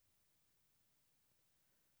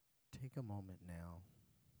Take a moment now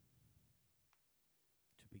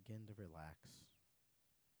to begin to relax,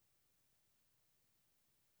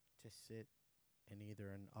 to sit in either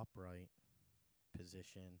an upright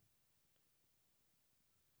position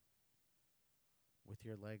with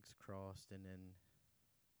your legs crossed and then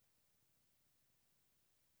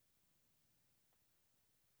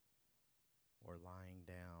or lying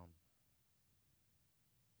down.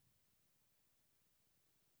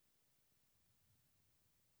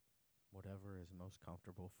 Whatever is most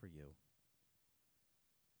comfortable for you.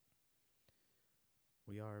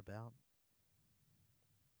 We are about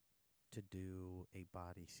to do a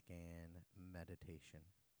body scan meditation.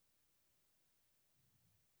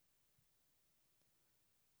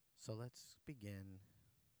 So let's begin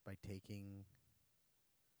by taking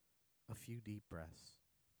a few deep breaths.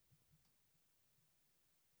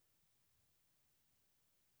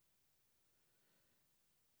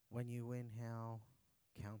 When you inhale,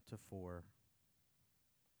 count to 4.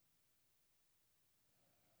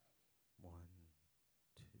 1,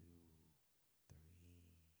 2, 3,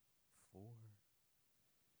 4.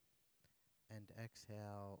 And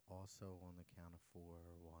exhale also on the count of 4.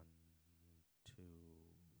 1, 2,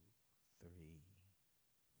 3,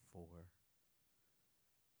 4.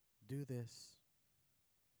 Do this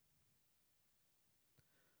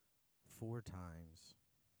 4 times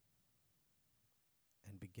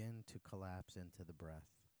and begin to collapse into the breath,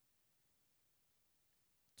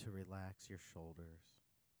 to relax your shoulders,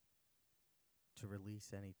 to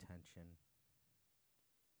release any tension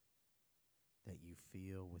that you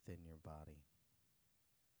feel within your body.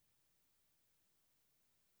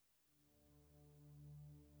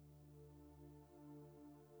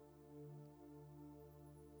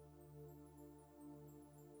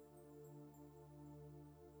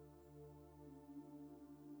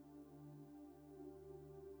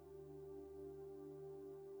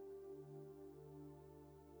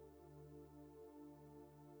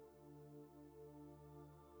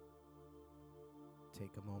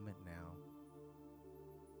 Take a moment now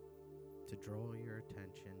to draw your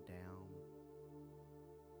attention down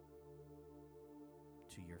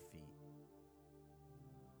to your feet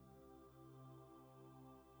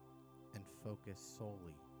and focus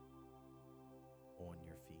solely on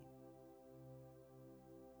your feet.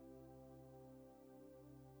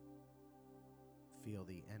 Feel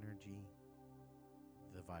the energy,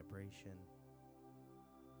 the vibration,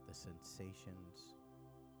 the sensations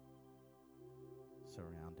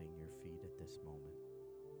surrounding your feet at this moment.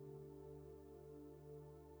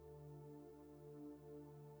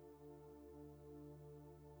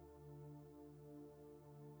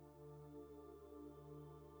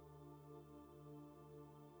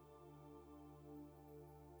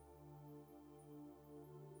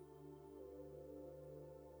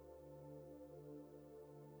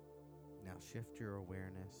 Now shift your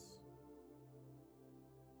awareness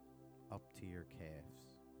up to your calves.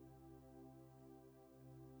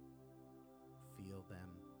 Feel them.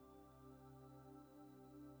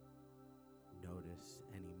 Notice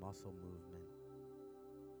any muscle movement,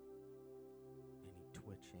 any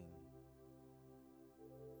twitching,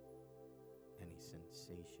 any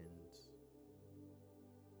sensations.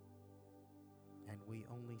 And we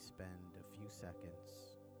only spend a few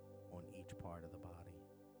seconds on each part of the body,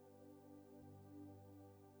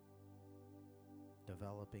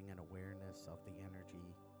 developing an awareness of the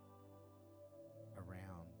energy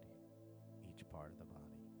around each part of the body.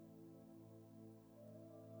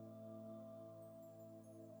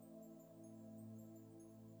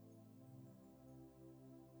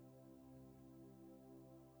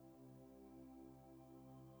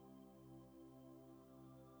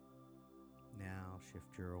 Now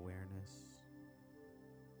shift your awareness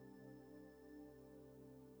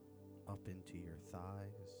up into your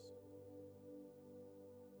thighs,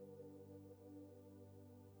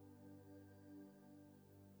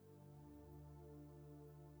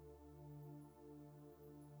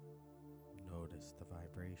 notice the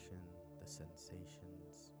vibration, the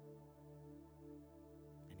sensations,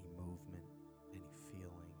 any movement, any feeling.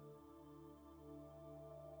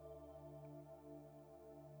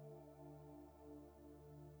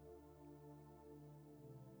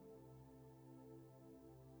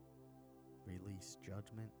 Release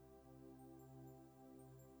judgment,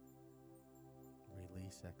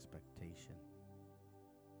 release expectation,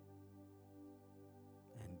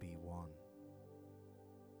 and be one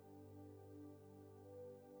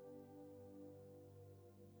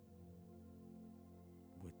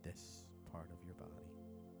with this part of your body.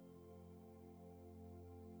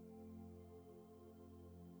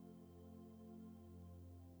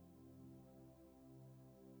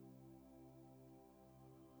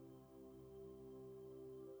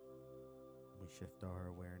 shift our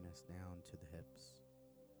awareness down to the hips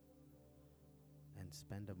and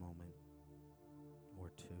spend a moment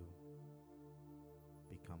or two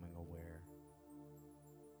becoming aware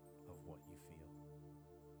of what you feel.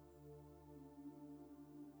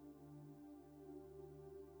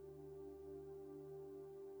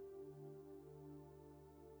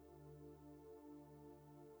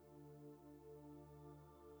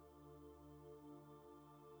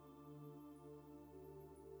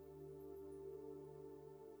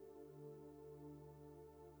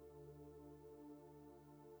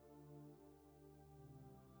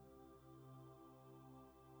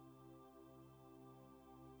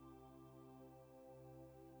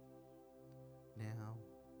 Now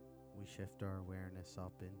we shift our awareness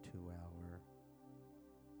up into our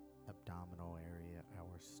abdominal area,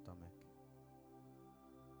 our stomach.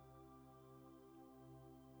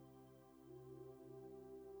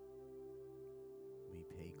 We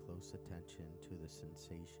pay close attention to the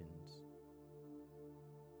sensations,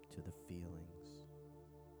 to the feelings,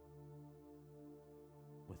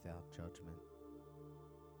 without judgment,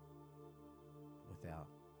 without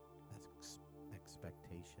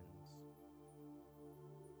expectations.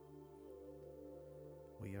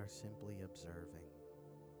 We are simply observing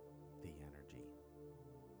the energy.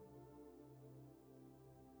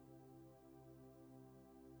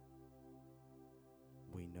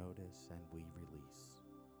 We notice and we release.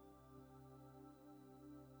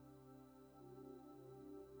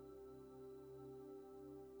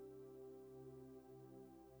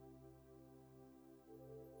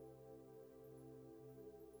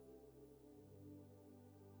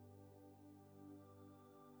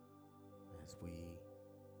 As we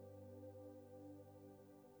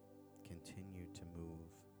continue to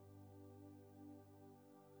move,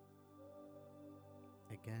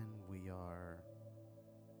 again, we are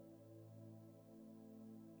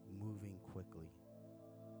moving quickly.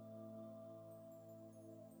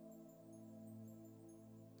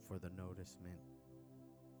 For the noticement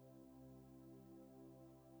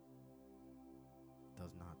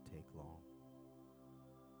does not take long.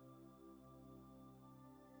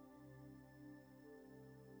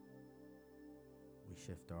 We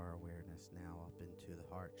shift our awareness now up into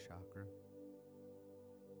the heart chakra,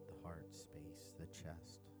 the heart space, the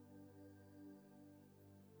chest.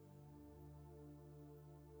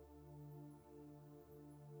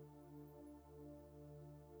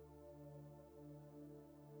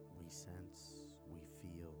 We sense, we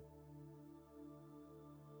feel,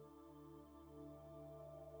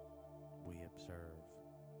 we observe.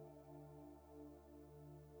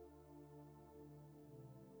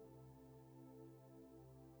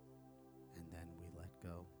 And then we let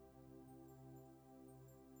go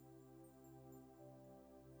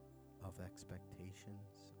of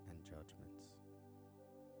expectations and judgments.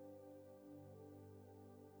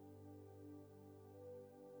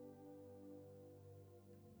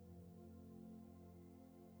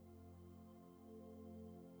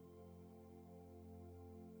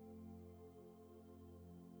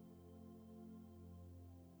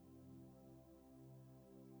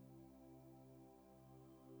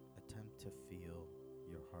 Attempt to feel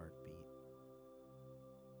your heartbeat,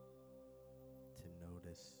 to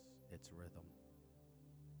notice its rhythm.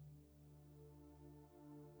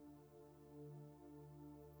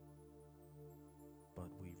 But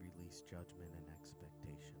we release judgment and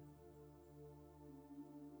expectation.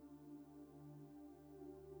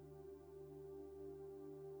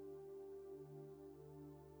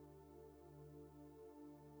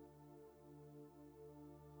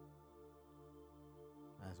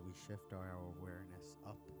 As we shift our awareness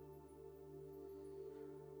up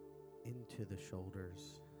into the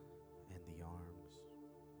shoulders and the arms,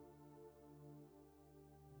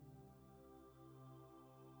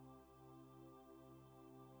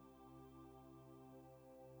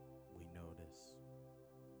 we notice,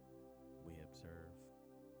 we observe,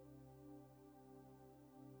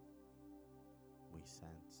 we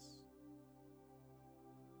sense,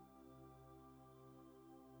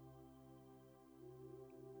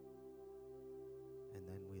 and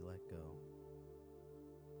then we let go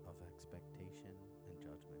of expectation and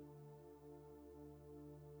judgment.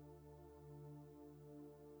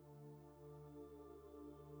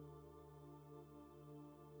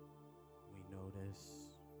 We notice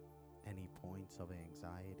any points of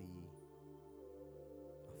anxiety,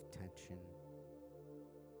 of tension,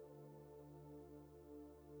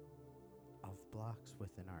 of blocks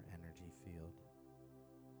within our energy field.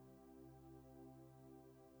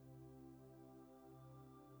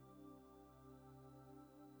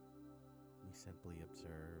 We simply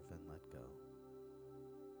observe and let go.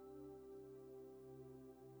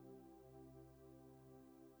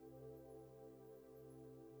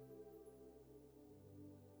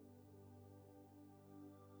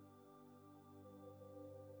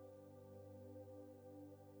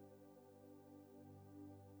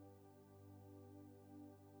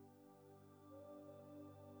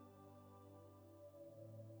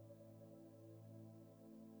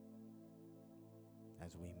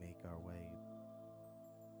 as we make our way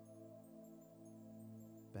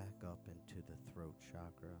back up into the throat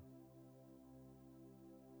chakra,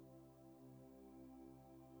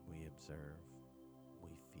 we observe,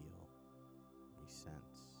 we feel, we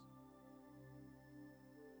sense,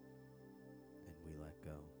 and we let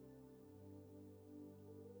go.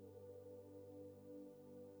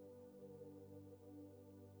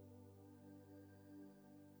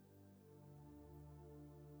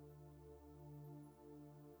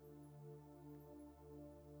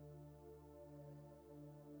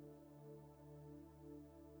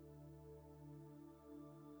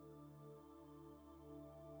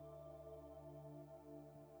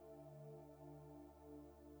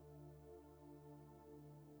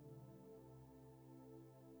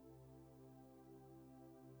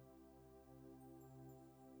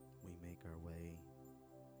 We make our way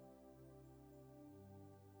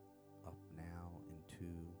up now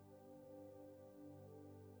into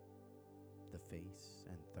the face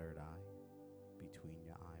and third eye between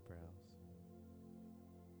your eyebrows.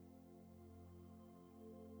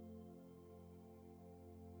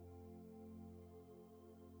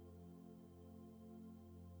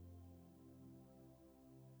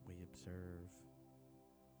 We observe,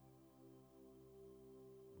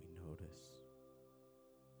 we notice,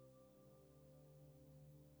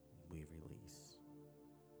 we release.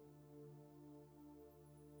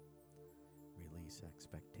 Release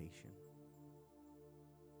expectation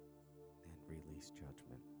and release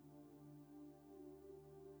judgment.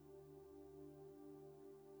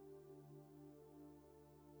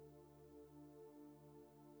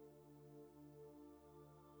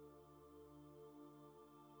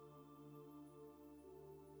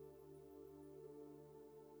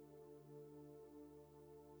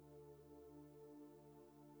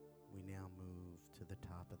 We now move to the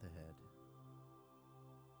top of the head.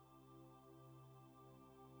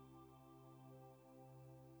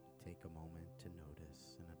 Take a moment to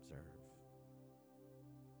notice and observe.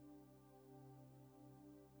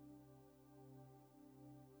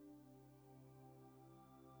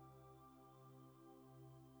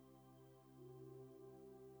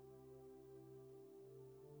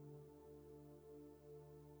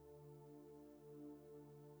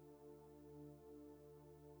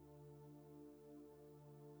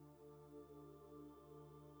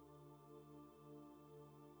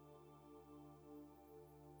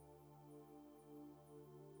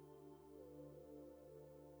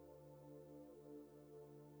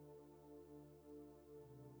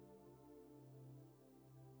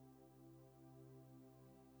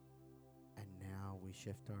 And now we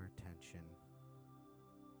shift our attention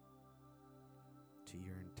to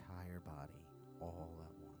your entire body all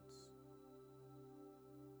at once.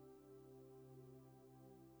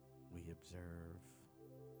 We observe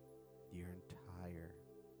your entire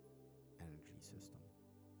energy system.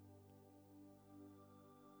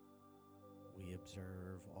 We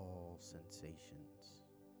observe all sensations.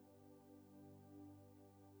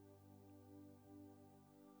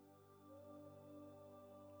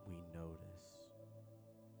 We notice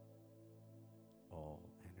all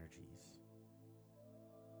energies.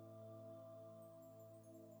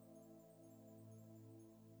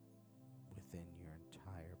 Within your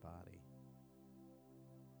entire body.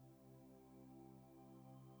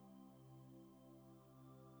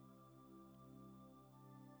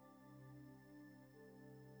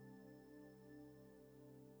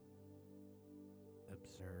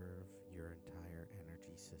 Observe your entire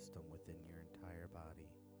energy system within your entire body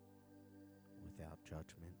without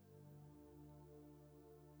judgment,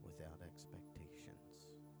 without expectations.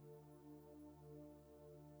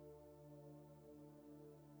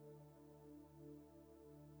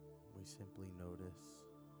 We simply notice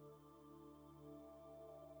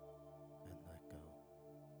and let go.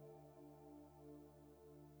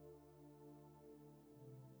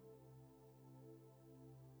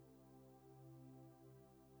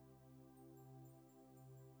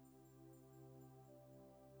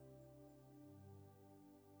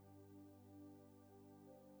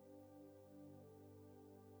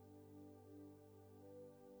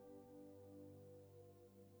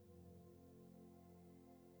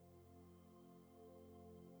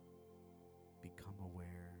 Become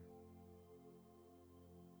aware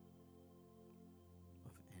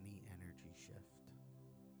of any energy shift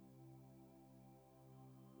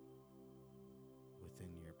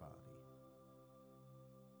within your body.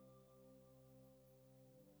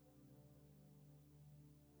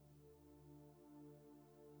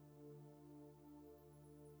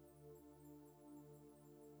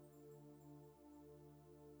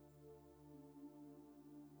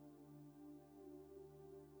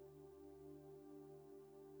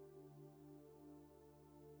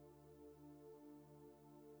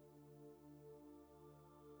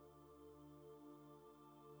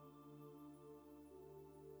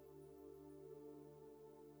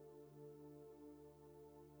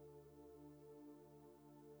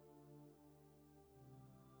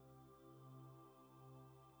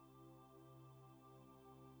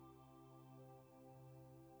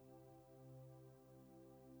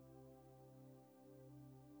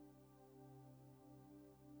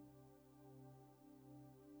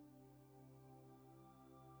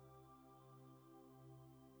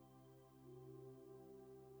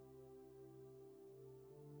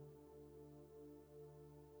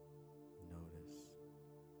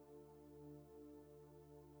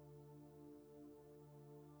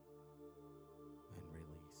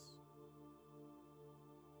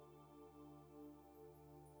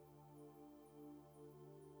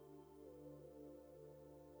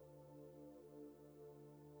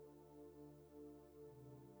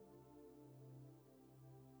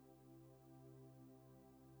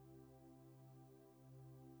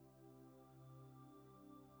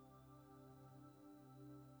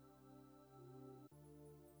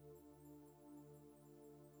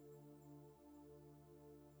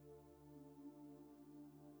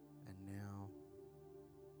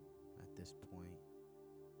 this point,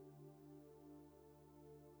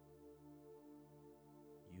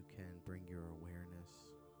 you can bring your awareness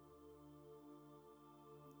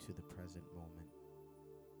to the present moment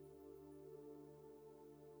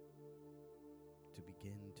to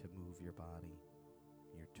begin to move your body,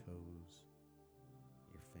 your toes,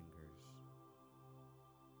 your fingers.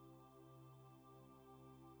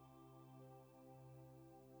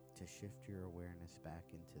 To shift your awareness back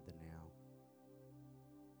into the now.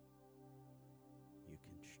 You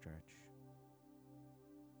can stretch.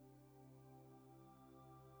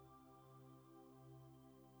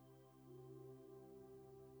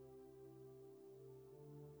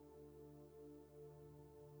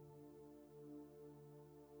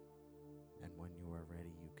 And when you are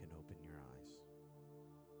ready, you can open your eyes.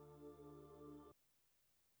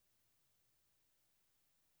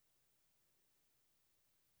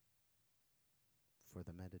 For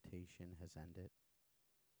the meditation has ended.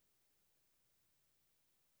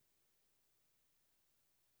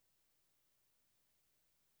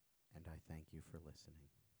 And I thank you for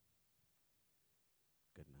listening.